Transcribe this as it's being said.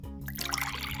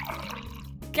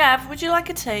Gav, would you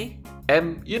like a tea?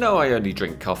 You know I only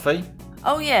drink coffee.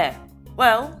 Oh, yeah.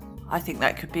 Well, I think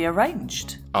that could be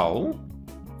arranged. Oh?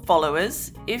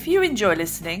 Followers, if you enjoy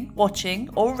listening,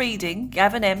 watching or reading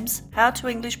Gavin M's How to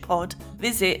English Pod,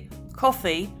 visit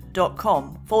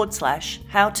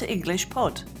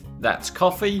ko-fi.com/howtoenglishpod. That's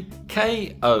coffee,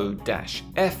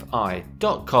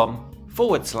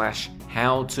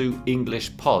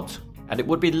 ko-fi.com/howtoenglishpod. And it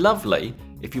would be lovely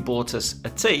if you bought us a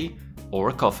tea or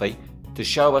a coffee to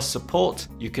show us support.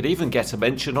 You could even get a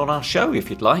mention on our show if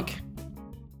you'd like.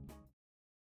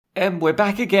 We're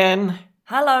back again.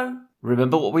 Hello.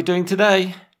 Remember what we're doing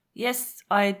today? Yes,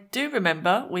 I do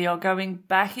remember. We are going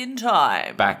back in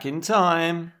time. Back in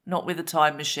time. Not with a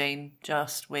time machine,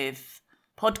 just with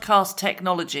podcast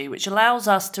technology, which allows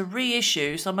us to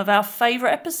reissue some of our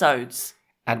favourite episodes.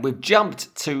 And we've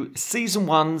jumped to Season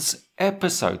 1's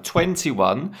episode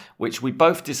 21, which we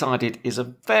both decided is a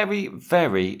very,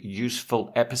 very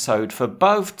useful episode for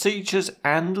both teachers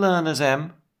and learners,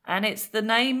 Em. And it's the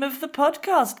name of the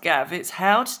podcast, Gav. It's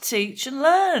How to Teach and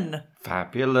Learn.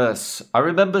 Fabulous. I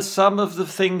remember some of the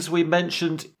things we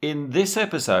mentioned in this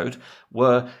episode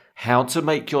were how to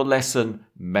make your lesson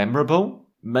memorable,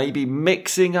 maybe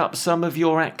mixing up some of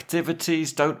your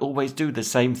activities, don't always do the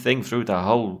same thing through the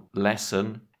whole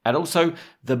lesson, and also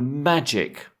the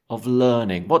magic of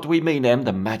learning. What do we mean, Em,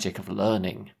 the magic of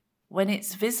learning? When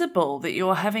it's visible that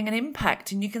you're having an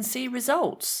impact and you can see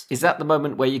results. Is that the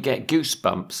moment where you get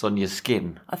goosebumps on your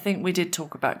skin? I think we did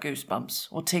talk about goosebumps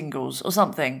or tingles or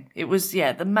something. It was,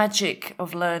 the magic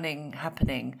of learning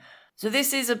happening. So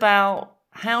this is about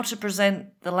how to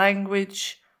present the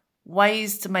language,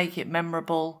 ways to make it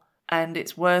memorable, and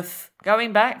it's worth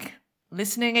going back,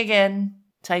 listening again,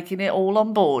 taking it all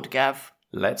on board, Gav.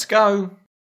 Let's go.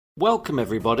 Welcome,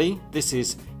 everybody. This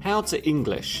is How to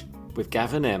English with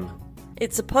Gavin M.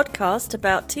 It's a podcast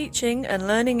about teaching and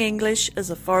learning English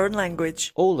as a foreign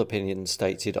language. All opinions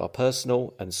stated are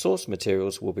personal and source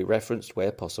materials will be referenced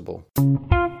where possible.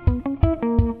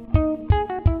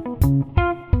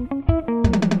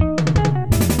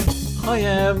 Hi,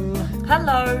 Em.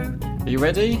 Hello. Are you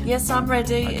ready? Yes, I'm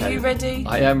ready. Okay. Are you ready?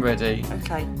 I am ready.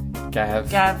 Okay.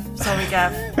 Gav. Sorry,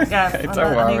 Gav. Gav. Don't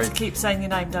I worry. need to keep saying your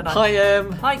name, don't I? Hi,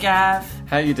 Em. Hi, Gav.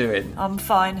 How you doing? I'm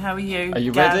fine. How are you? Are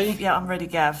you Gav? ready? Yeah, I'm ready,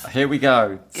 Gav. Here we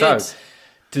go. Good. So,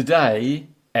 today,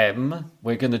 Em,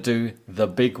 we're going to do the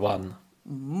big one.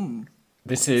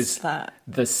 This is that?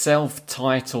 the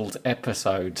self-titled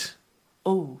episode.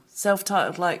 Oh,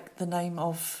 self-titled, like the name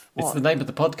of what? It's the name of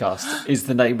the podcast. Is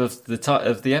the name of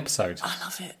the episode. I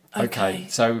love it. Okay,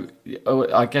 so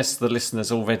I guess the listeners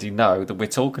already know that we're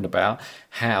talking about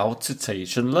how to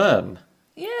teach and learn.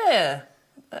 Yeah,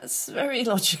 that's very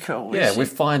logical. Yeah, we've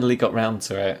finally got round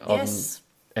to it on Yes.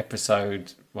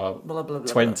 episode, Blah, blah, blah,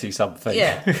 20-something.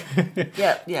 Yeah.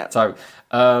 Yeah. So,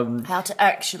 How to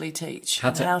actually teach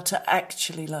and how to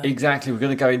actually learn. exactly, we're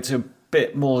going to go into a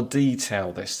bit more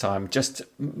detail this time. Just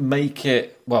make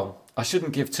it, well, I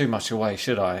shouldn't give too much away,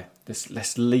 should I?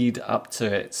 Let's lead up to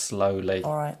it slowly.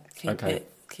 All right, Okay.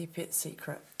 keep it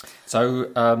secret.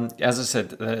 So, as I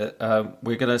said,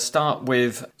 we're going to start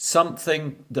with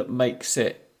something that makes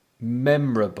it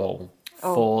memorable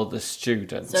for the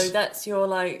students. So that's your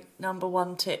number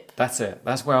one tip. That's it.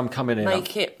 That's where I'm coming in.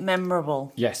 Make it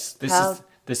memorable. Yes,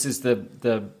 this is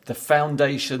the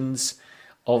foundations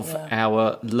of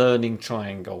our learning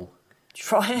triangle.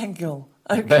 Triangle.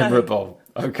 Okay. Memorable.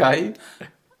 Okay.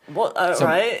 What?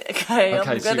 Right. Okay.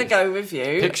 I'm so going to go with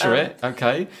you. Picture it.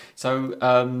 Okay. So,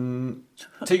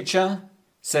 teacher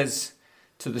says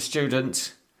to the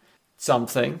student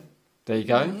something. There you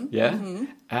go. Mm-hmm, Yeah.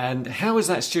 And how is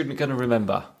that student going to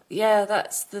remember? Yeah,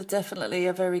 that's definitely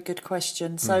a very good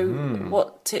question. So,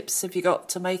 what tips have you got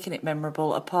to making it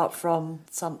memorable, apart from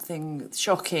something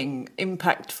shocking,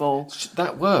 impactful?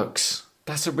 That works.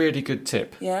 That's a really good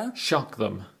tip. Yeah. Shock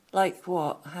them. Like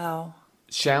what? How?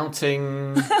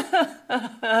 Shouting,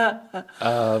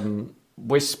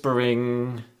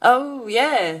 whispering. Oh,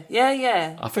 yeah.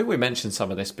 I think we mentioned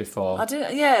some of this before. I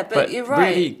didn't. Yeah, but you're right.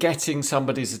 Really getting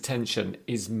somebody's attention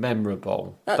is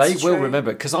memorable. That's they will true.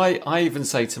 remember. Because I even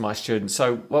say to my students,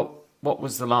 so what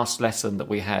was the last lesson that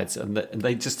we had? And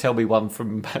they just tell me one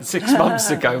from about 6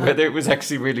 months ago, whether it was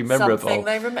actually really memorable. Something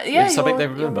they remember. Yeah, something they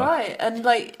remember. You're right. And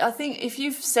I think if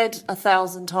you've said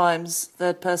 1,000 times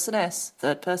third person S,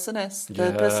 third person S,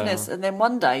 third person S, and then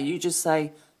one day you just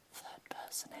say third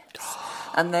person S,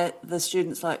 and the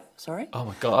student's like, sorry? Oh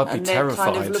my God, I'd be and terrified. And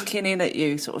they're kind of looking in at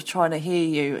you, sort of trying to hear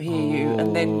you,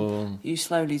 and then you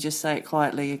slowly just say it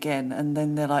quietly again, and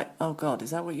then they're like, oh God,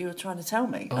 is that what you were trying to tell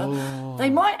me? They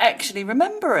might actually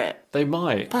remember it. They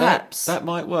might. Perhaps. That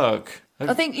might work.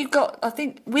 I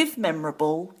think with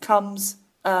memorable comes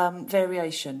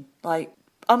variation. Like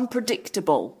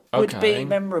unpredictable would be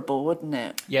memorable, wouldn't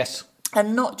it? Yes.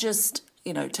 And not just,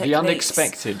 techniques. The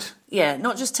unexpected. Yeah,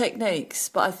 not just techniques,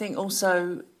 but I think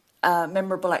also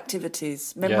memorable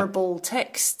activities, memorable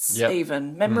texts,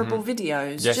 even memorable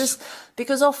videos. Yes. Just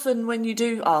because often when you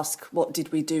do ask, what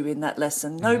did we do in that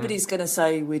lesson? Nobody's going to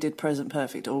say we did present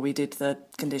perfect or we did the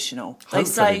conditional. They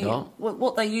say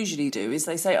what they usually do is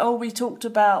they say, oh, we talked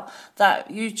about that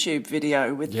YouTube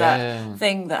video with that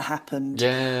thing that happened.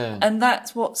 Yeah. And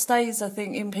that's what stays, I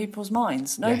think, in people's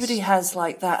minds. Nobody has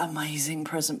like that amazing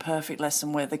present perfect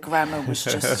lesson where the grammar was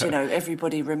just,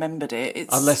 everybody remembered it.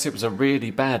 Unless it was a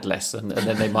really bad lesson, and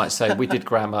then they might say, we did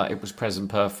grammar, it was present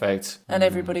perfect. And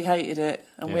everybody hated it,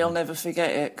 and we'll never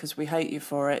forget it because we hate you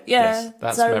for it. Yes,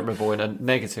 that's memorable in a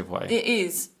negative way. It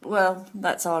is. Well,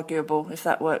 that's arguable if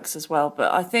that works as well.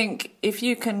 But I think if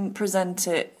you can present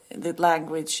it, the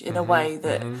language, in a way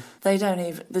that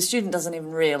the student doesn't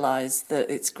even realise that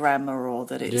it's grammar or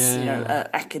that it's an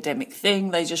academic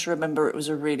thing. They just remember it was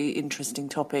a really interesting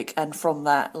topic, and from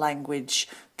that language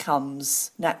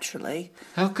comes naturally.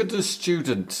 How could a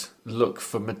student look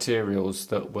for materials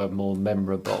that were more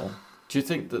memorable? Do you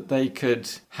think that they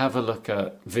could have a look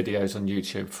at videos on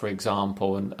YouTube, for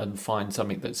example, and find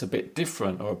something that's a bit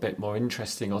different or a bit more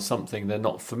interesting or something they're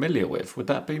not familiar with? Would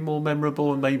that be more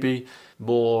memorable and maybe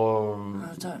more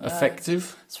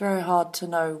effective? It's very hard to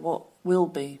know what will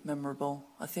be memorable.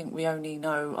 I think we only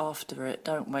know after it,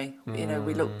 don't we?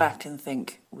 We look back and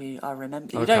think, I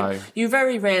remember. You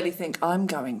very rarely think, I'm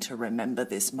going to remember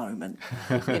this moment.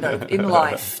 In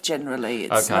life, generally,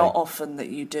 it's not often that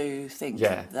you do think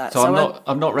that. So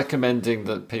I'm not recommending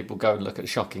that people go and look at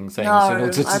shocking things in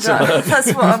order to learn.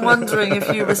 That's what I'm wondering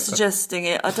if you were suggesting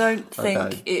it. I don't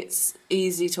think it's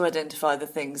easy to identify the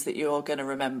things that you're going to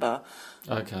remember.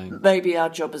 Okay. Maybe our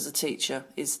job as a teacher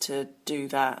is to do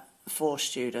that for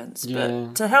students,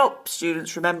 but to help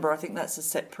students remember, I think that's a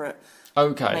separate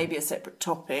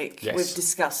topic. Yes. We've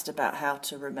discussed about how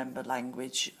to remember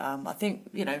language. I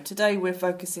think today we're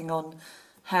focusing on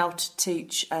how to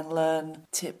teach and learn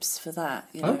tips for that.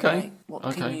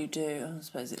 What can you do? I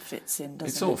suppose it fits in, doesn't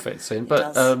it? It sort of fits in,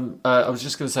 but I was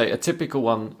just going to say a typical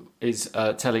one is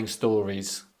telling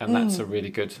stories, and that's a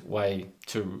really good way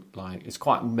to it's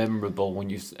quite memorable when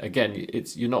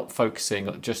you're not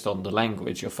focusing just on the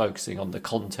language, you're focusing on the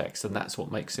context, and that's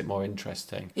what makes it more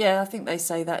interesting. Yeah, I think they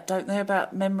say that, don't they,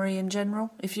 about memory in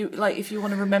general? If you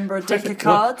want to remember a deck of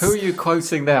cards. Who are you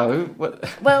quoting now? Well,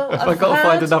 I've got to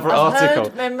find another article.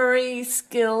 Heard memory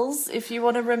skills. If you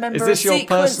want to remember is this a your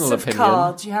sequence personal of opinion?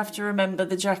 Cards, you have to remember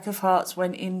the Jack of Hearts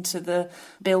went into the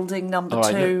building number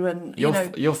 2, and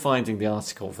you're finding the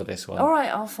article for this one. All right,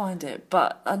 I'll find it,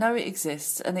 but I know it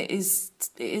exists, and it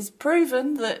is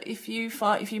proven that if you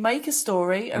make a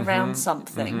story around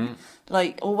something,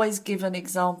 like always give an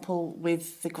example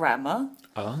with the grammar.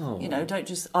 Oh. Don't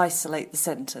just isolate the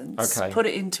sentence. Okay. Put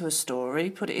it into a story,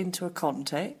 put it into a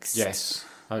context. Yes.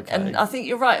 Okay. And I think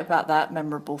you're right about that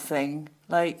memorable thing.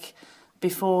 Like I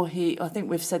think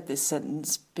we've said this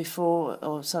sentence before,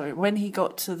 when he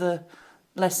got to the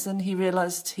lesson, he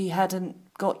realised he hadn't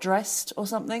got dressed or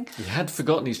something. He had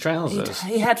forgotten his trousers.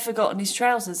 He had forgotten his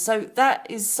trousers. So that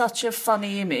is such a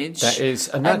funny image. That is,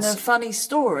 and a funny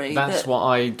story. That's what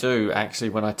I do actually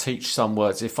when I teach some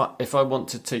words. If I want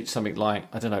to teach something like,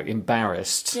 I don't know,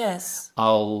 embarrassed. Yes.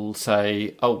 I'll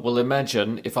say,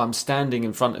 imagine if I'm standing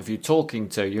in front of you talking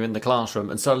to you in the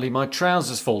classroom and suddenly my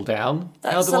trousers fall down.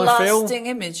 That's How do I feel? That's a lasting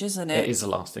image, isn't it? It is a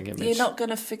lasting image. You're not going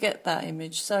to forget that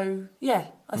image. So, yeah,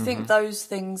 I think those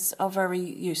things are very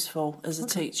useful as a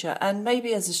teacher and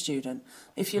maybe as a student.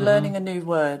 If you're learning a new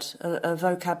word, a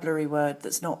vocabulary word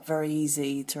that's not very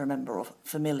easy to remember or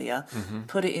familiar,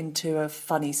 put it into a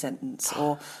funny sentence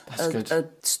or a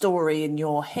story in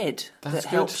your head that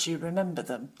helps you remember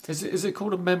them. Is it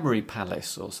called a memory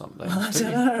palace or something? I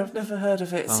don't know. I've never heard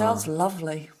of it. It sounds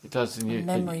lovely. It does. And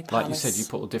memory palace. Like you said, you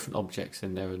put all different objects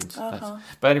in there.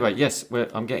 But anyway, yes,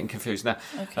 I'm getting confused now.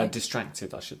 Okay.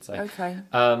 Distracted, I should say. Okay.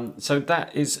 So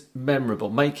that is memorable.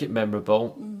 Make it memorable.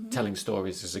 Telling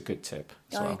stories is a good tip.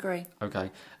 I agree. Okay.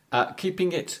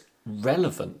 Keeping it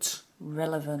relevant.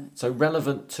 Relevant. So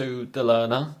relevant to the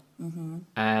learner.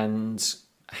 And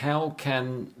how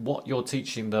can what you're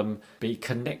teaching them be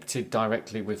connected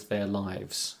directly with their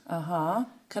lives?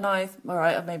 Can I? All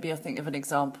right, maybe I think of an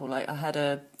example. Like I had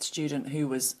a student who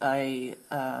was a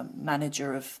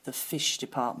manager of the fish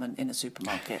department in a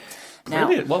supermarket.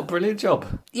 Brilliant! What a brilliant job.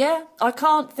 Yeah, I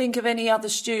can't think of any other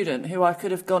student who I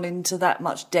could have gone into that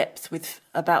much depth with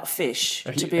about fish.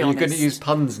 To be honest, Are you going to use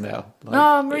puns now? Like, no,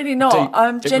 I'm really not. deep,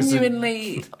 I'm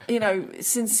genuinely,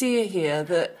 sincere here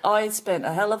that I spent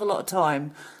a hell of a lot of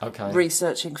time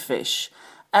researching fish.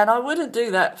 And I wouldn't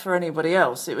do that for anybody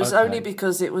else. It was only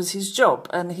because it was his job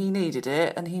and he needed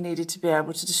it, and he needed to be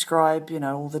able to describe,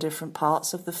 all the different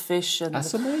parts of the fish. And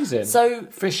that's amazing. So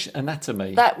fish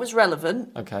anatomy. That was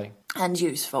relevant. Okay. And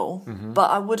useful, but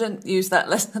I wouldn't use that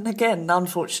lesson again,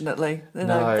 unfortunately.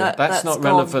 That's not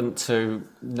relevant to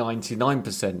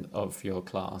 99% of your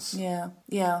class. Yeah.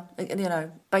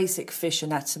 Basic fish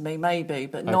anatomy maybe,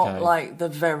 but not like the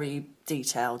very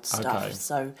detailed stuff. Okay.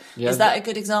 So is that a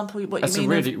good example? That's a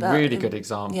really good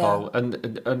example. Yeah.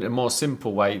 And a more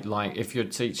simple way, like if you're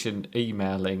teaching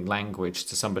emailing language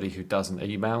to somebody who doesn't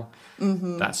email,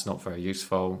 that's not very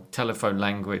useful. Telephone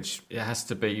language, it has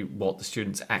to be what the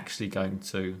student's actually going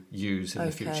to use in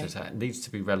the future. So it needs to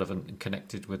be relevant and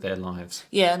connected with their lives.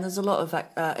 Yeah, and there's a lot of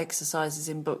exercises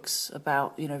in books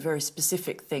about, very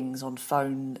specific things on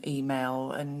phone,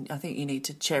 email, and I think you need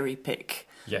to cherry pick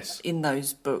in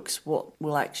those books what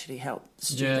will actually help the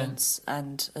students.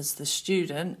 And as the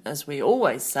student, as we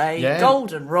always say,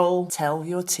 golden rule, tell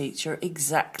your teacher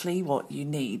exactly what you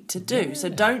need to do. So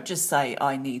don't just say,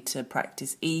 I need to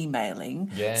practice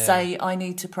emailing. Say, I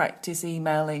need to practice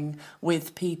emailing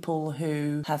with people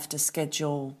who have to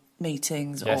schedule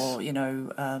meetings or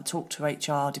talk to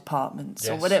HR departments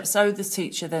or whatever, so the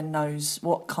teacher then knows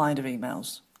what kind of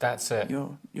emails that's it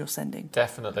you're sending.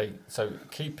 Definitely. So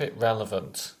keep it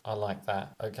relevant. I like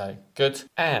that. Okay, good.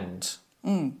 And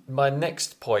my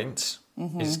next point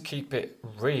is keep it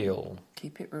real.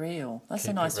 Keep it real. That's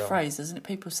a nice phrase, isn't it?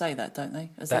 People say that, don't they?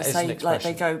 As that they is say, an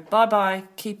expression. like they go, bye-bye,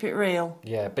 keep it real.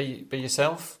 Yeah, be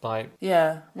yourself.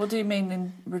 Yeah. What do you mean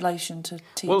in relation to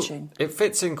teaching? Well, it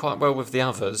fits in quite well with the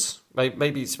others.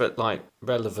 Maybe it's a bit like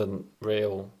relevant,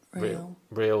 real,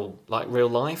 like real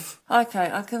life. Okay,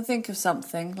 I can think of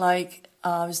something. Like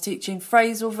I was teaching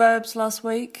phrasal verbs last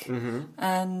week,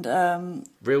 and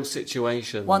real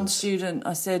situations. One student,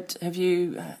 I said, "Have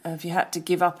you had to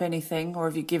give up anything, or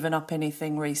have you given up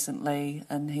anything recently?"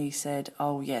 And he said,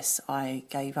 "Oh yes, I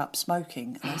gave up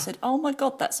smoking." And I said, "Oh my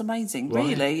God, that's amazing,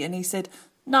 really?" And he said,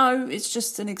 "No, it's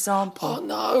just an example." Oh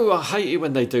no, I hate it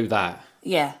when they do that.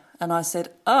 Yeah, and I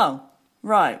said, "Oh,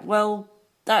 right, well,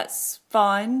 that's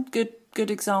fine. Good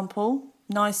example.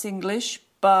 Nice English,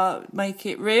 but make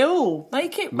it real.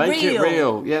 Make it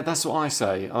real. Yeah, that's what I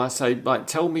say. I say,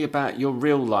 tell me about your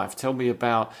real life. Tell me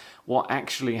about what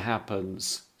actually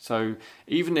happens. So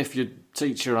even if your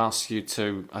teacher asks you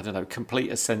to, I don't know,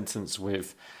 complete a sentence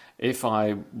with, if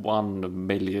I won $1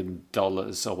 million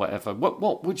or whatever,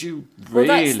 what would you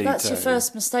really do? That's your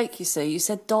first mistake, you see. You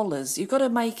said dollars. You've got to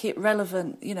make it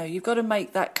relevant. You've got to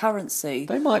make that currency.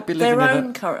 They might be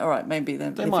living all right, maybe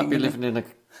they might be living in a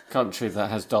country that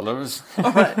has dollars.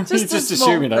 All right, just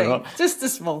assuming thing. Just a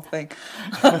small thing.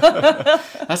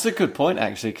 That's a good point,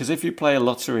 actually, because if you play a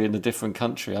lottery in a different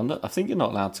country, I think you're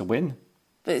not allowed to win.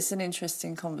 But it's an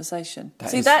interesting conversation.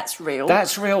 That's real.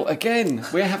 That's real. Again,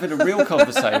 we're having a real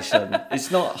conversation.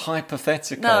 It's not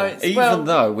hypothetical. No, even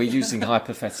though we're using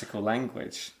hypothetical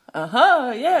language.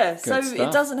 Yeah. Good so stuff.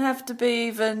 It doesn't have to be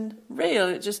even real.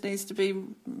 It just needs to be,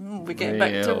 we're getting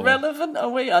back to relevant, are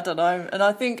we? I don't know. And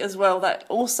I think as well that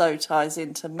also ties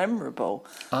into memorable.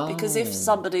 Because if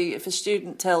a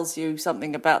student tells you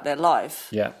something about their life...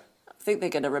 Yeah. I think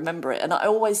they're going to remember it. And I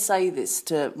always say this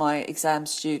to my exam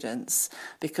students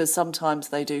because sometimes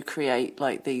they do create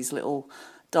like these little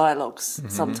dialogues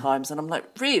sometimes, and I'm like,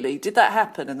 really, did that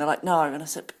happen? And they're like, no. And I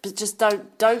said, but just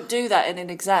don't do that in an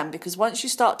exam, because once you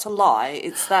start to lie,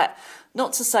 it's that,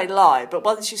 not to say lie, but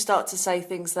once you start to say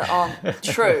things that aren't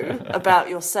true about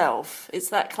yourself, it's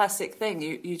that classic thing.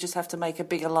 You just have to make a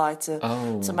bigger lie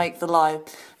to make the lie.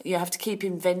 You have to keep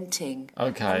inventing.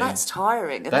 Okay. And that's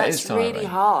tiring. And that's really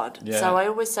hard. Yeah. So I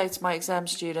always say to my exam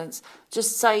students,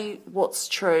 just say what's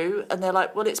true. And they're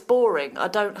like, well, it's boring. I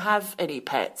don't have any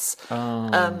pets.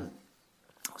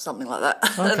 Something like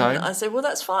that. Okay. And I say, well,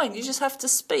 that's fine. You just have to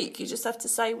speak. You just have to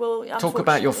say, well, talk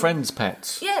about your friends'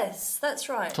 pets. Yes, that's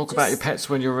right. Talk about your pets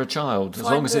when you're a child, as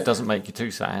long as it doesn't make you too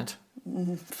sad.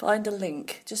 Find a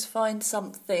link. Just find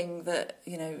something that,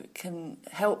 can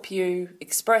help you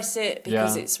express it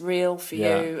because it's real for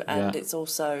you, and it's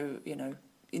also,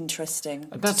 interesting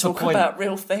to talk about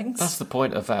real things. That's the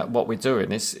point of what we're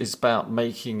doing. It's about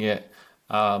making it,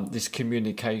 this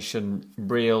communication,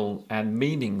 real and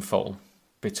meaningful.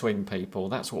 between people.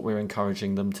 That's what we're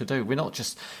encouraging them to do. We're not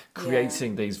just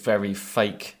creating these very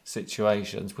fake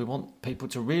situations. We want people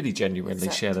to really genuinely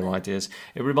share their ideas.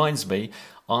 It reminds me,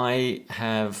 I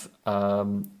have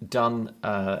done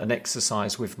an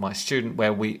exercise with my student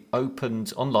where we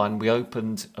opened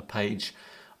a page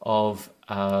of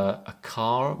a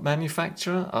car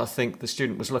manufacturer. I think the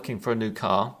student was looking for a new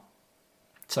car.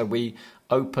 So we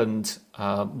opened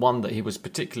one that he was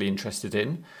particularly interested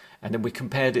in, and then we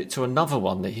compared it to another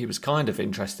one that he was kind of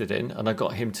interested in, and I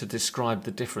got him to describe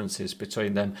the differences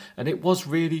between them. And it was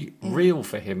really real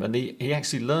for him, and he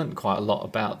actually learned quite a lot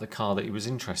about the car that he was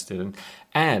interested in.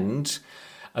 And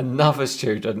another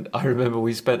student, I remember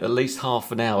we spent at least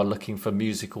half an hour looking for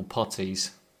musical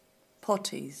potties.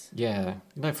 Potties? Yeah,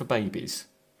 for babies.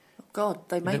 God,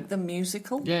 they make them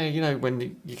musical? Yeah, when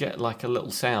you get like a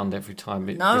little sound every time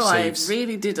it No, receives. I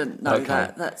really didn't know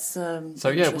that. That's so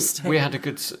yeah, interesting. we had a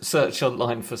good search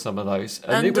online for some of those,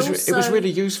 and it was also, really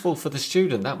useful for the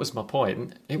student. That was my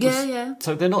point. Yeah.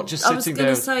 So they're not just sitting there. I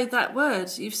was going to say that word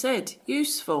you've said,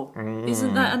 useful.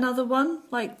 Isn't that another one?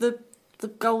 Like the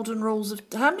golden rules of...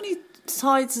 How many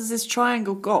sides has this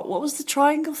triangle got? What was the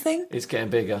triangle thing? It's getting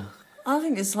bigger. I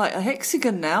think it's like a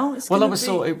hexagon now. Well, I was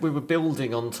we were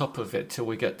building on top of it till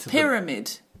we get to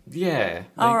pyramid. Yeah.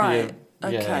 All right.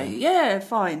 Okay. Yeah,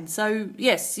 fine. So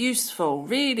yes, useful,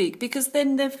 really, because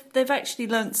then they've actually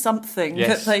learnt something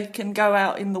that they can go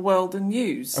out in the world and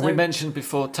use. And we mentioned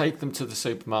before, take them to the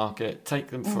supermarket, take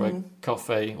them for a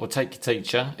coffee, or take your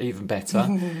teacher, even better,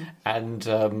 and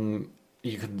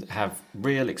you can have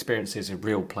real experiences in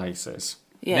real places.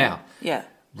 Yeah. Now,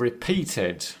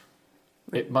 repeated.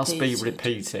 It must be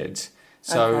repeated.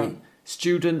 So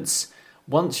students,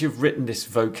 once you've written this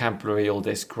vocabulary or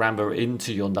this grammar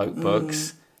into your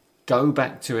notebooks, go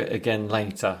back to it again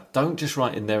later. Don't just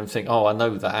write in there and think, oh, I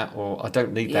know that, or I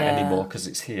don't need that anymore because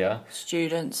it's here.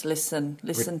 Students, listen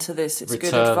to this. It's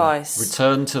good advice.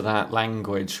 Return to that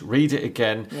language, read it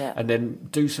again, and then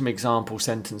do some example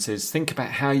sentences. Think about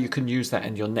how you can use that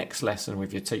in your next lesson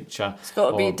with your teacher. It's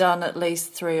got to be done at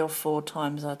least 3 or 4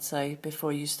 times, I'd say,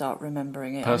 before you start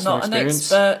remembering it. I'm not an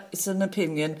expert, it's an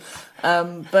opinion,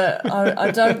 but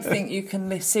I don't think you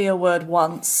can see a word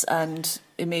once and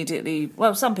immediately,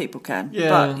 well, some people can,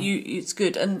 but it's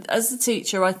good. And as a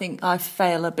teacher, I think I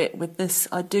fail a bit with this.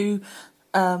 I do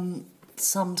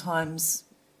sometimes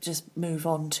just move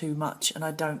on too much and I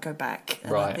don't go back.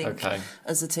 And I think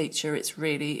as a teacher, it's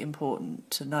really important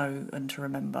to know and to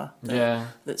remember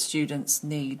that students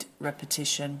need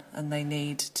repetition and they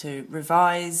need to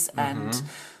revise. And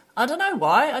I don't know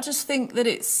why, I just think that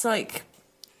it's like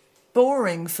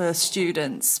boring for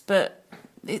students, but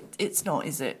it's not,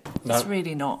 is it? No. It's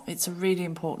really not. It's a really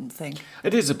important thing.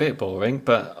 It is a bit boring,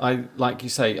 but like you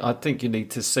say, I think you need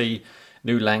to see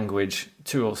new language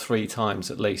 2 or 3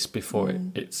 times at least before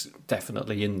it's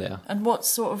definitely in there. And what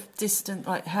sort of distance,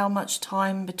 like how much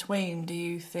time between do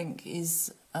you think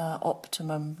is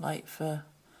optimum, like for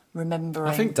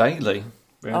remembering? I think daily,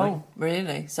 really. Oh,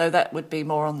 really? So that would be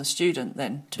more on the student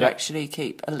then, to actually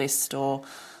keep a list or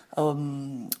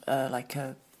like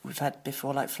we've had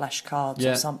before, like flashcards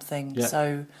or something. Yeah.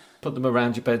 So put them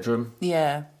around your bedroom.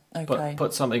 Yeah. Okay.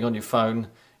 Put something on your phone.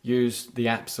 Use the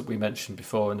apps that we mentioned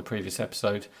before in the previous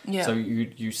episode. Yeah. So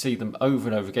you see them over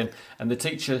and over again. And the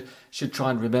teacher should try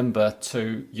and remember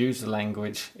to use the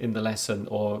language in the lesson,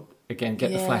 or again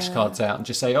get the flashcards out and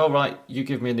just say, all right, you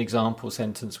give me an example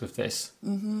sentence with this.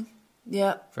 Mm-hmm.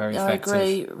 Yeah, very effective. I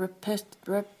agree.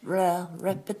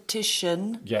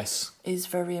 Repetition is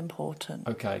very important.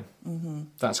 Okay,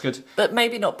 that's good. But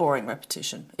maybe not boring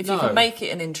repetition. If you can make it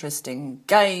an interesting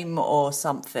game or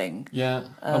something. Yeah.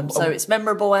 So it's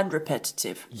memorable and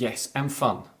repetitive. Yes, and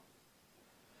fun.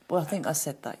 Well, I think I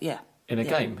said that, yeah. In a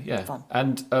game, yeah. Fun.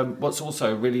 And what's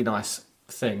also a really nice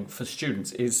thing for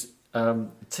students is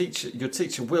your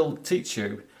teacher will teach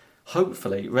you,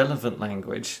 hopefully, relevant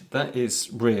language that is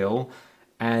real,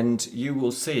 and you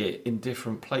will see it in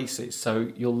different places.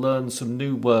 So you'll learn some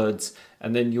new words,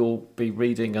 and then you'll be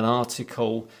reading an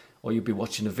article or you'll be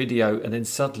watching a video, and then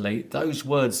suddenly those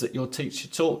words that your teacher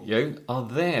taught you are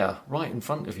there right in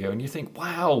front of you, and you think,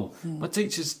 wow, my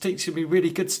teacher's teaching me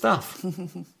really good stuff.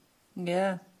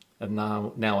 Yeah. And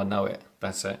now I know it.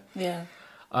 That's it. Yeah.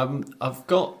 I've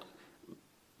got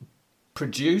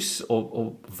produce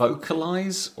or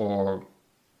vocalize or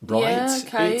write. Yeah,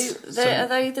 okay. Are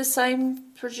they the same,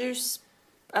 produce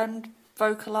and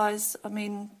vocalize? I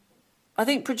mean, I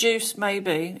think produce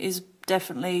maybe is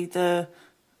definitely the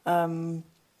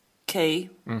key.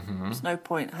 Mm-hmm. There's no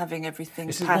point having everything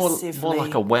passively. It's more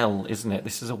like a well, isn't it?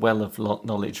 This is a well of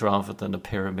knowledge rather than a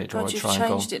pyramid or a triangle. You've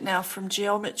changed it now from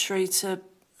geometry to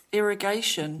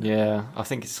irrigation. Yeah, I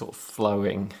think it's sort of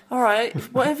flowing. All right,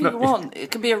 whatever you want.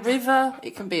 It can be a river,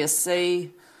 it can be a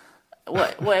sea,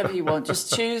 whatever you want.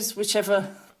 Just choose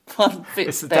whichever one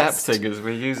fits It's best. adapting as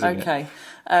we're using it. Okay.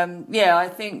 Yeah, I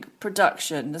think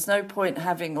production. There's no point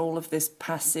having all of this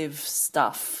passive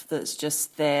stuff that's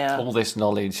just there. All this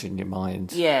knowledge in your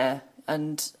mind. Yeah,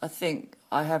 and I think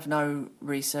I have no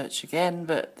research again,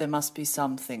 but there must be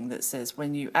something that says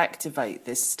when you activate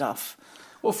this stuff.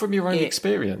 Well, from your own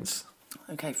experience.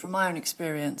 Okay, from my own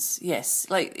experience, yes.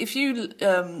 Like if you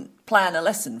plan a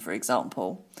lesson, for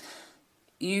example,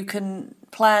 you can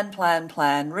plan,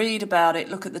 read about it,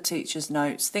 look at the teacher's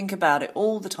notes, think about it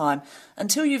all the time.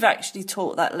 Until you've actually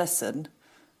taught that lesson,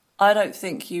 I don't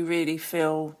think you really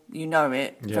feel you know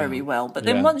it very well. But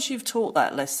then once you've taught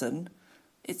that lesson,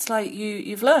 it's like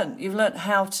you've learned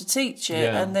how to teach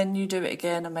it, and then you do it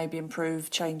again and maybe improve,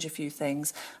 change a few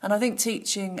things. And I think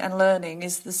teaching and learning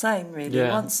is the same, really.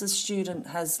 Yeah. Once the student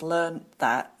has learnt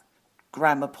that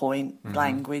grammar point,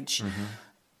 language,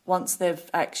 once they've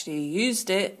actually used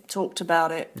it, talked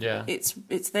about it,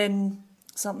 it's then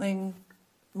something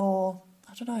more,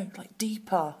 I don't know, like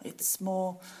deeper. It's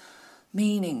more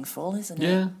meaningful, isn't it?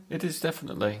 Yeah, it is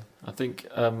definitely. I think,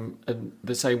 and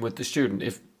the same with the student.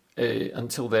 If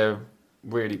until they're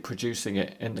really producing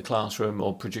it in the classroom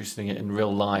or producing it in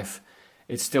real life,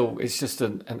 it's just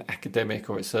an academic,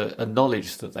 or it's a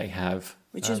knowledge that they have.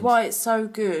 Which is why it's so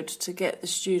good to get the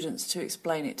students to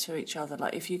explain it to each other.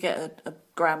 Like if you get a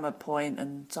grammar point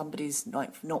and somebody's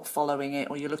like not following it,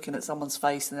 or you're looking at someone's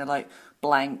face and they're like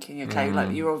blank, and you're okay,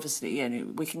 like you're obviously,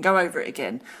 we can go over it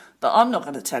again, but I'm not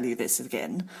going to tell you this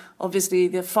again. Obviously,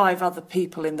 there are 5 other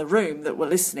people in the room that were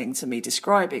listening to me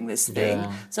describing this thing,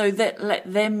 so that let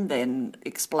them then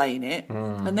explain it,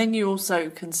 and then you also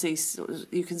can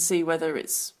see whether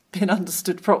it's been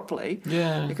understood properly.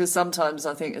 Yeah. Because sometimes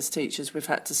I think as teachers we've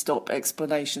had to stop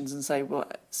explanations and say,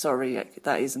 well, sorry,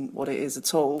 that isn't what it is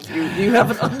at all. You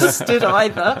haven't understood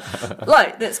either.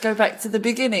 Like, let's go back to the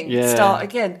beginning, start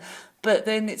again. But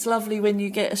then it's lovely when you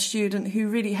get a student who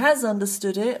really has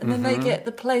understood it, and then they get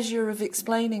the pleasure of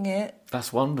explaining it.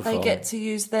 That's wonderful. They get to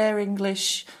use their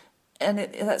English, and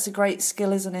that's a great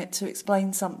skill, isn't it, to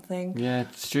explain something. Yeah,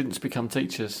 students become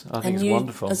teachers. I think it's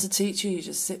wonderful. As a teacher, you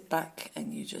just sit back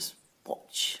and you just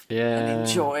watch Yeah. and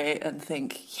enjoy it and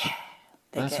think, yeah,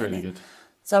 That's really good.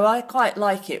 So I quite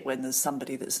like it when there's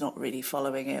somebody that's not really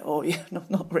following it, or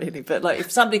not really, but like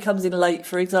if somebody comes in late,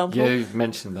 for example. Yeah, you've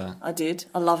mentioned that. I did.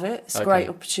 I love it. It's a great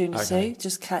opportunity.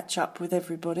 Just catch up with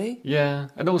everybody. Yeah,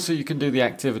 and also you can do the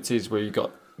activities where you've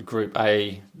got Group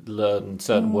A learn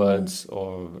certain words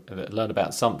or learn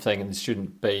about something, and the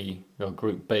student B or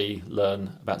Group B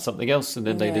learn about something else, and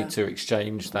then they need to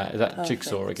exchange that. Is that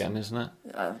Jigsaw again, isn't it?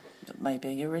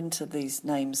 Maybe you're into these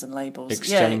names and labels.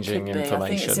 Exchanging information. I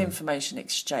think it's information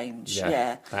exchange.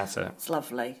 Yeah, that's it. It's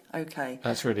lovely. Okay,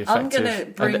 that's really effective. I'm going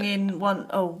to bring in one.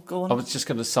 Oh, go on. I was just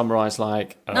going to summarise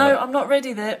like. No, I'm not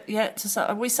ready there yet.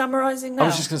 Are we summarising now? I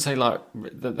was just going to say like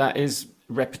that is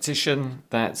repetition.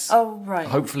 That's right.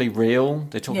 Hopefully real.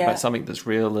 They're talking about something that's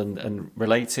real and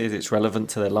related. It's relevant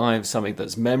to their lives. Something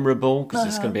that's memorable, because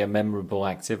it's going to be a memorable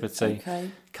activity.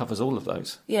 Okay. Covers all of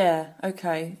those. Yeah.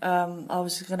 Okay. I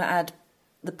was going to add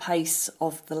the pace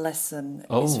of the lesson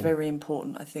is very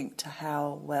important, I think, to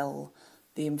how well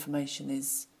the information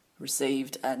is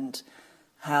received and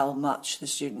how much the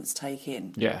students take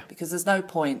in. Yeah. Because there's no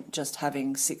point just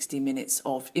having 60 minutes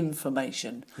of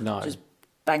information. No. Just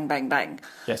bang, bang, bang.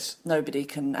 Yes. Nobody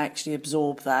can actually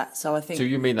absorb that. So I think... So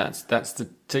you mean that's the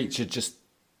teacher just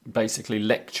basically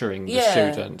lecturing the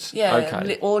student? Yeah.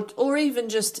 Okay. Or even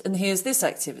just, and here's this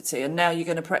activity, and now you're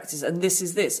going to practice, and this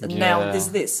is this, and now there's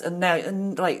this, and now,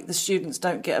 and like the students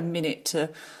don't get a minute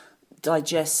to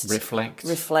digest,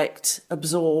 reflect,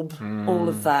 absorb all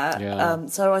of that. Yeah.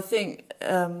 So I think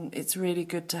it's really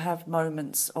good to have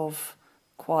moments of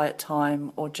quiet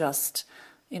time, or just,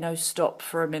 stop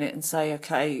for a minute and say,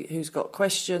 okay, who's got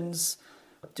questions?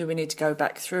 Do we need to go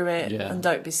back through it? Yeah. And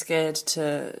don't be scared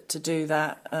to do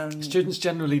that. Students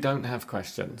generally don't have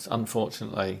questions,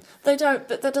 unfortunately. They don't,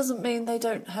 but that doesn't mean they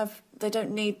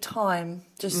don't need time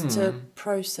just to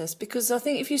process. Because I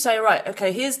think if you say, right,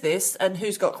 okay, here's this, and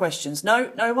who's got questions?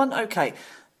 No one? Okay.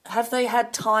 Have they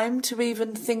had time to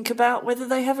even think about whether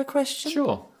they have a question?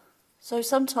 Sure. So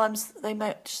sometimes they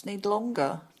might just need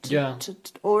longer. Yeah.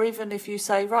 Or even if you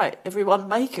say, right, everyone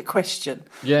make a question.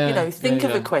 Yeah. Think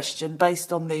of a question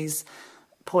based on these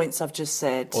points I've just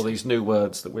said. Or these new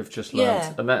words that we've just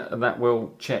learned. Yeah. And that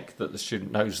will check that the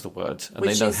student knows the word and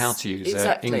they know how to use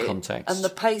it in context. And the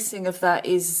pacing of that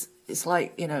is it's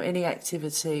like, you know, any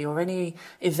activity or any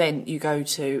event you go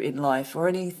to in life, or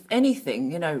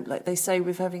anything, you know, like they say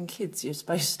with having kids, you're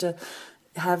supposed to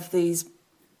have these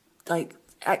like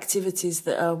activities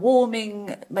that are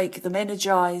warming, make them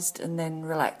energized, and then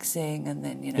relaxing, and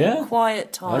then, you know,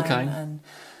 quiet time. Okay. And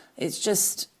it's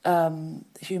just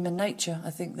human nature.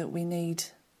 I think that we need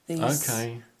these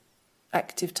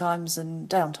active times and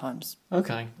down times.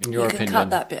 Okay, in your opinion. You can cut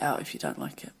that bit out if you don't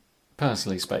like it.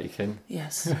 Personally speaking.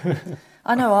 Yes.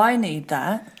 I know I need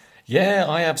that. Yeah,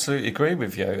 I absolutely agree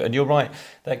with you. And you're right,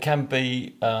 there can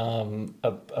be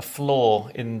a flaw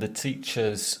in the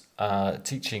teachers'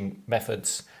 teaching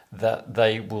methods, that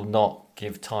they will not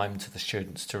give time to the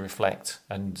students to reflect.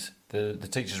 And the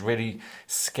teacher's really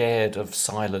scared of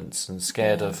silence and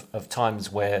scared of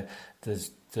times where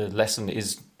the lesson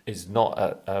is not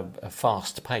at a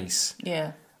fast pace.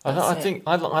 Yeah. I think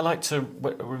I like to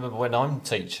remember when I'm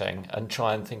teaching and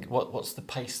try and think what's the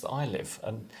pace that I live,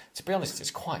 and to be honest,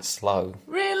 it's quite slow.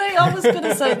 Really, I was going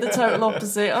to say the total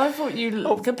opposite. I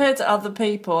thought compared to other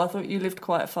people, I thought you lived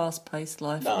quite a fast-paced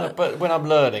life. No, but when I'm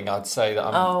learning, I'd say that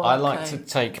I like to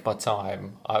take my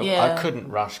time. I couldn't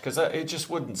rush because it just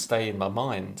wouldn't stay in my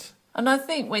mind. And I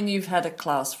think when you've had a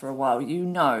class for a while, you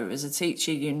know, as a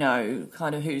teacher, you know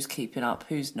kind of who's keeping up,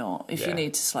 who's not, if you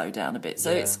need to slow down a bit. So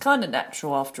it's kind of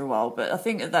natural after a while. But I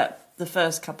think that the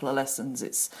first couple of lessons,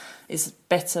 it's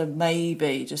better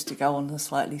maybe just to go on a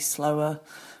slightly slower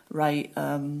rate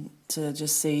to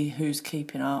just see who's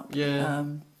keeping up. Yeah.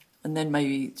 And then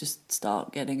maybe just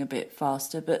start getting a bit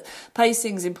faster. But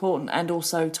pacing's important, and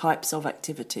also types of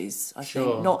activities, I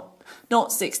think.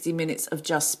 Not 60 minutes of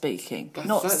just speaking.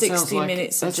 Not 60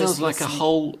 minutes of just That sounds like listening. a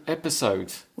whole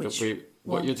episode,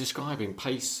 what you're describing,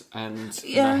 pace and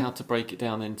how to break it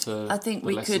down into I think the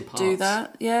we lesson could parts. do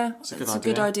that, yeah. It's a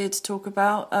good idea to talk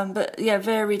about. But yeah,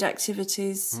 varied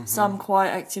activities, some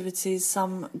quiet activities,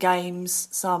 some games,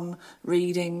 some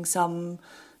reading, some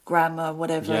grammar,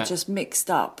 whatever, just mixed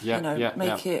up,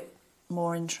 make it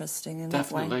more interesting in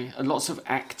that way. Definitely. And lots of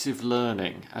active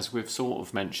learning, as we've sort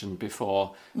of mentioned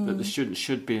before, that the students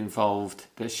should be involved.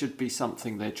 There should be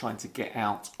something they're trying to get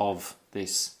out of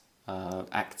this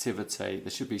activity. There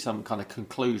should be some kind of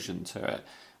conclusion to it,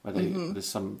 where there's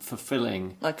some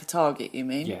fulfilling... Like a target, you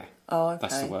mean? Yeah. Oh, okay.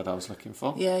 That's the word I was looking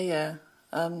for. Yeah.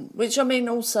 Which, I mean,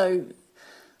 also,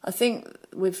 I think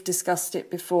we've discussed it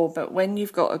before, but when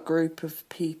you've got a group of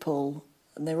people...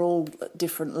 and they're all at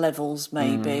different levels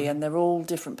maybe, and they're all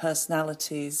different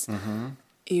personalities,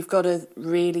 you've got to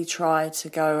really try to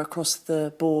go across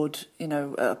the board, you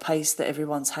know, at a pace that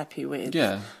everyone's happy with.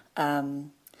 Yeah.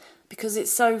 Because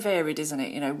it's so varied, isn't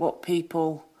it? You know, what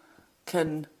people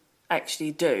can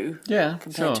actually do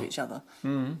compared to each other.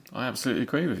 I absolutely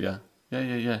agree with you.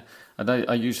 Yeah. And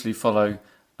I usually follow...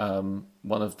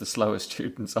 one of the slower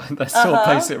students. They sort of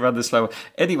pace it rather slower.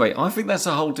 Anyway, I think that's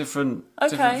a whole different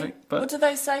thing. But what do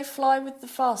they say? Fly with the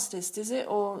fastest, is it?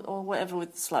 Or whatever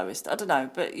with the slowest? I don't know,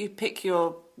 but you pick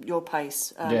your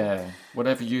pace.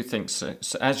 Whatever you think. So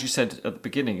as you said at the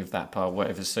beginning of that part,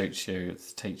 whatever suits you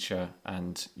as a teacher,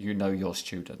 and you know your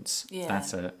students. Yeah.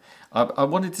 That's it. I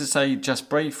wanted to say just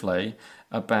briefly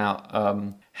about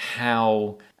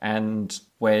how and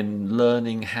when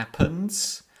learning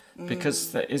happens.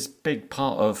 Because that is a big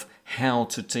part of how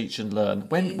to teach and learn.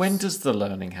 When does the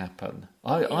learning happen?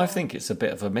 I think it's a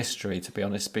bit of a mystery, to be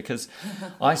honest, because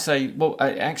I say,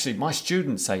 actually, my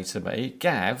students say to me,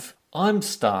 Gav, I'm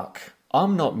stuck.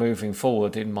 I'm not moving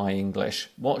forward in my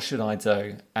English. What should I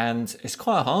do? And it's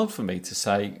quite hard for me to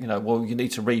say, you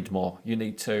need to read more. You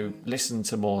need to listen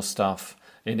to more stuff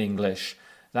in English.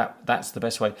 That's the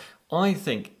best way. I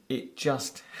think it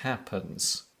just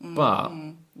happens. But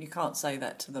you can't say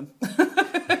that to them.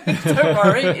 Don't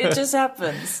worry, it just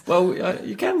happens. Well,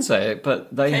 you can say it,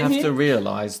 but they have to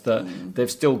realise that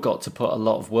they've still got to put a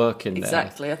lot of work in there.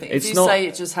 Exactly. I think if you say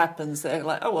it just happens, they're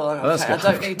like, oh, well, okay, I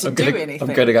don't need to do anything.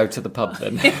 I'm going to go to the pub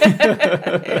then.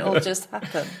 It'll just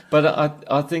happen. But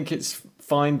I think it's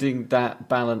finding that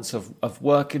balance of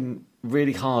working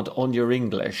really hard on your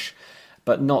English,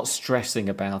 but not stressing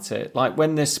about it. Like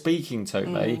when they're speaking to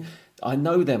me, I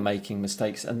know they're making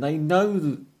mistakes, and they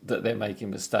know that they're making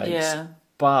mistakes. Yeah.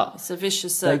 But it's a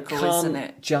vicious circle, isn't it? They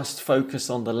can't just focus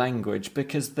on the language,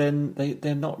 because then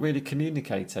they're not really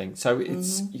communicating. So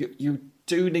it's you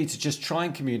do need to just try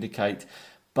and communicate.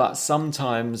 But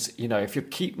sometimes, if you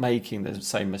keep making the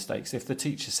same mistakes, if the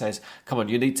teacher says, come on,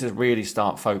 you need to really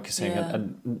start focusing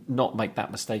and not make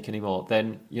that mistake anymore,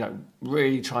 then,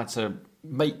 really try to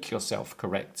make yourself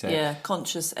correct it. Yeah,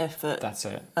 conscious effort. That's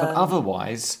it. But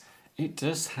otherwise... it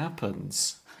just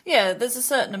happens. Yeah, there's a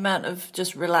certain amount of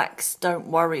just relax, don't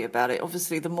worry about it.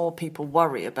 Obviously, the more people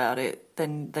worry about it,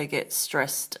 then they get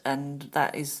stressed, and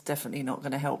that is definitely not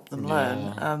going to help them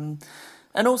learn.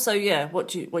 And also,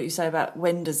 what you say about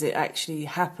when does it actually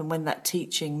happen, when that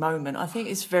teaching moment, I think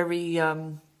it's very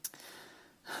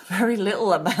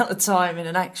little amount of time in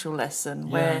an actual lesson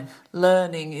where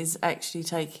learning is actually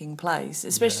taking place,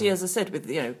 especially as I said with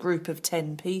a group of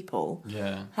 10 people.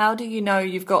 How do you know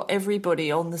you've got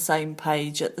everybody on the same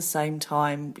page at the same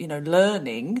time,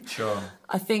 learning?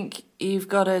 I think you've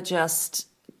got to just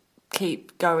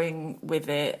keep going with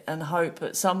it and hope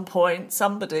at some point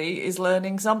somebody is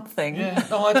learning something.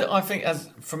 I think, as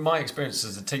from my experience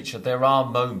as a teacher, there are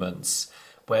moments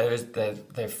where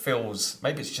there feels,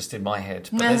 maybe it's just in my head,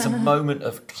 but there's a moment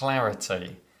of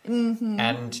clarity.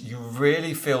 And you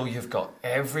really feel you've got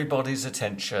everybody's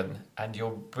attention and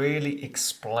you're really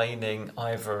explaining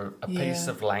either a piece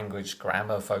of language,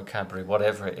 grammar, vocabulary,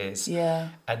 whatever it is.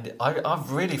 And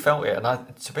I've really felt it.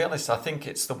 And to be honest, I think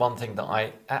it's the one thing that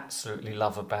I absolutely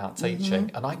love about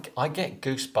teaching. And I get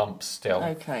goosebumps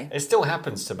still. It still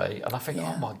happens to me. And I think,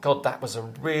 oh my God, that was a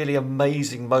really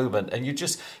amazing moment. And you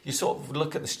sort of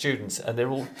look at the students and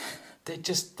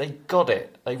they got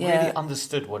it. They really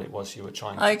understood what it was you were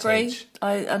trying to teach.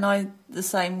 I agree. The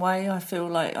same way. I feel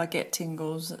like I get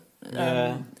tingles.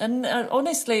 And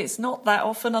honestly, it's not that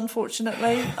often,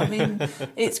 unfortunately. I mean,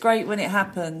 it's great when it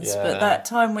happens, but that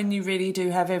time when you really do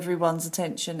have everyone's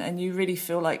attention and you really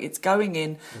feel like it's going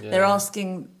in, they're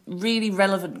asking really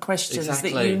relevant questions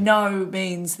that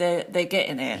means they're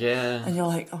getting it. And you're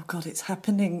like, oh God, it's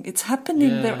happening. It's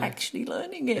happening. They're actually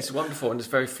learning it. It's wonderful and it's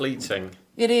very fleeting.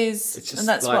 It is. It's just and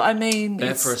that's like what I mean.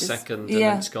 There for a second and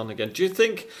then it's gone again. Do you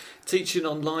think teaching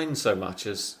online so much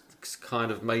has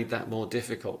kind of made that more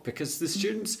difficult? Because the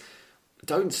students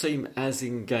don't seem as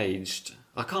engaged.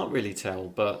 I can't really tell,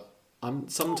 but I'm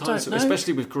sometimes,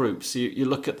 especially with groups, you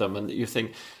look at them and you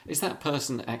think, is that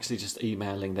person actually just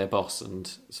emailing their boss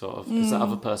and sort of, is that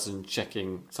other person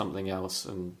checking something else?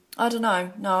 And I don't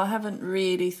know. No, I haven't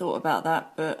really thought about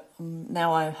that, but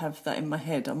now I have that in my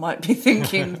head. I might be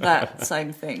thinking that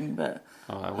same thing, but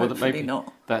hopefully maybe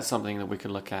not. That's something that we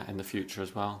can look at in the future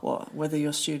as well. What? Whether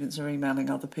your students are emailing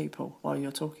other people while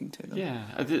you're talking to them? Yeah.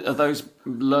 Are those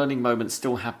learning moments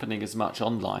still happening as much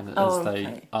online as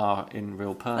they are in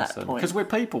real person? Because we're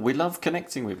people. We love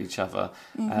connecting with each other.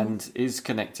 And is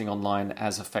connecting online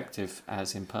as effective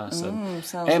as in person?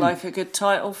 Sounds like a good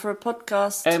title for a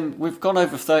podcast. We've gone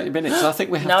over 30 minutes. I think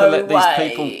we have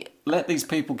to let these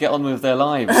people get on with their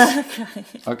lives.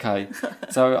 Okay.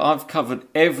 So I've covered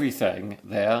everything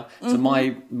there. So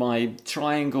my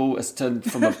triangle has turned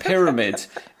from a pyramid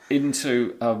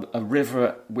into a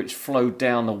river which flowed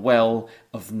down a well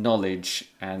of knowledge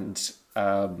and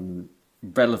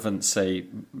relevancy,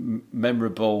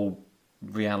 memorable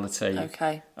reality.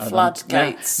 Okay.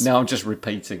 Floodgates. Now I'm just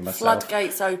repeating myself.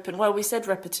 Floodgates open. Well, we said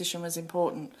repetition was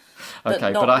important.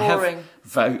 Okay, but I have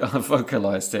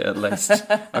vocalised it at least.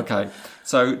 Okay.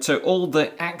 So to all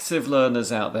the active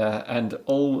learners out there and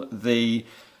all the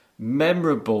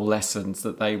memorable lessons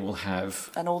that they will have.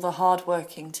 And all the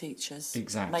hard-working teachers.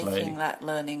 Exactly. Making that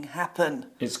learning happen.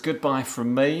 It's goodbye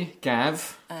from me,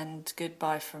 Gav. And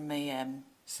goodbye from me, Em.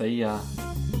 See ya.